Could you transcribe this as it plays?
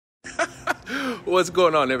What's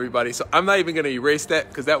going on, everybody? So I'm not even going to erase that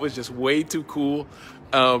because that was just way too cool.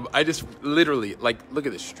 I just literally, like, look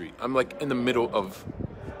at this street. I'm like in the middle of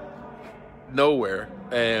nowhere,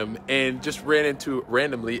 and just ran into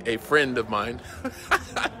randomly a friend of mine.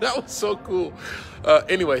 That was so cool.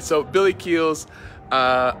 Anyway, so Billy Keels.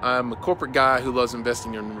 I'm a corporate guy who loves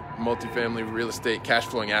investing in multifamily real estate, cash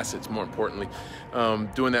flowing assets, more importantly.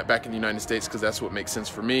 Doing that back in the United States because that's what makes sense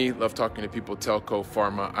for me. Love talking to people, telco,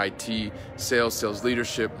 pharma, IT, sales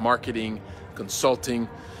leadership, marketing, consulting.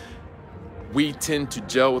 We tend to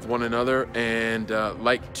gel with one another, and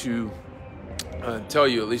like to tell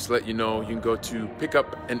you, at least let you know, you can go to pick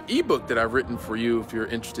up an ebook that I've written for you if you're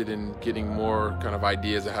interested in getting more kind of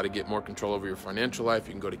ideas of how to get more control over your financial life.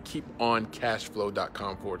 You can go to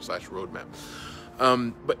keeponcashflow.com/roadmap.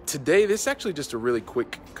 But today, this is actually just a really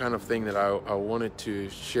quick kind of thing that I wanted to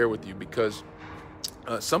share with you because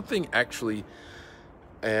something actually,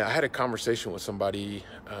 I had a conversation with somebody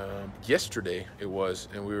yesterday,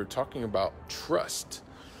 and we were talking about trust.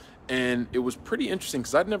 And it was pretty interesting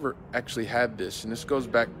because I'd never actually had this. And this goes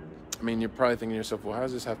back, I mean, you're probably thinking to yourself, well, how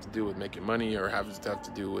does this have to do with making money, or how does it have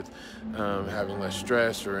to do with having less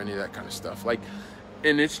stress or any of that kind of stuff? Like,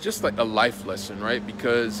 and it's just like a life lesson, right?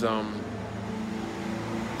 Because I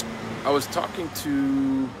was talking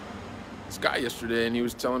to this guy yesterday, and he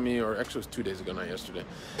was telling me, or actually it was 2 days ago, not yesterday,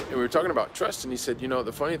 and we were talking about trust, and he said, you know,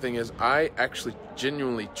 the funny thing is I actually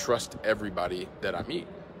genuinely trust everybody that I meet.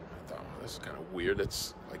 I thought, well, this is kind of weird.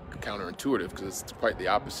 That's like counterintuitive because it's quite the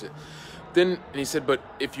opposite. And he said, but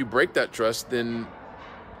if you break that trust, then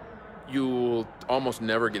you'll almost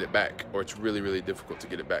never get it back, or it's really, really difficult to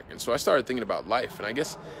get it back. And so I started thinking about life, and I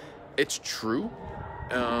guess it's true.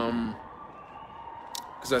 Because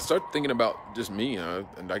I started thinking about just me,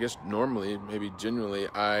 and I guess normally, maybe genuinely,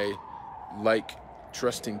 I like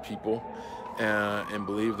trusting people and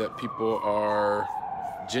believe that people are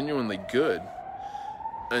genuinely good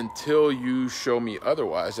until you show me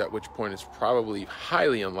otherwise, at which point it's probably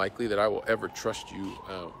highly unlikely that I will ever trust you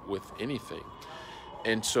with anything.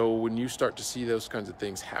 And so when you start to see those kinds of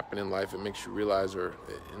things happen in life, it makes you realize,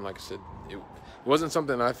 and like I said, it wasn't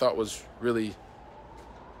something I thought was really,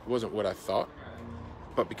 it wasn't what I thought.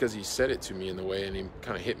 But because he said it to me in the way, and he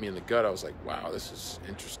kind of hit me in the gut, I was like, wow, this is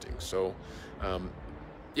interesting. So,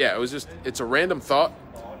 yeah, it's a random thought,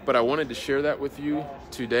 but I wanted to share that with you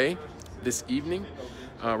today, this evening,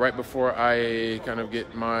 right before I kind of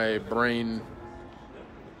get my brain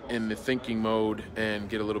in the thinking mode and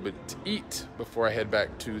get a little bit to eat before I head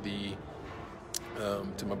back to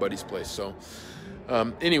to my buddy's place. So,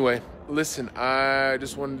 anyway, listen, I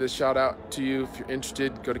just wanted to shout out to you. If you're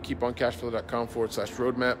interested, go to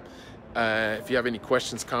keeponcashflow.com/roadmap. If you have any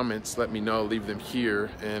questions, comments, let me know. Leave them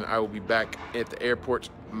here, and I will be back at the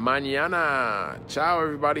airport mañana. Ciao,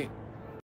 everybody.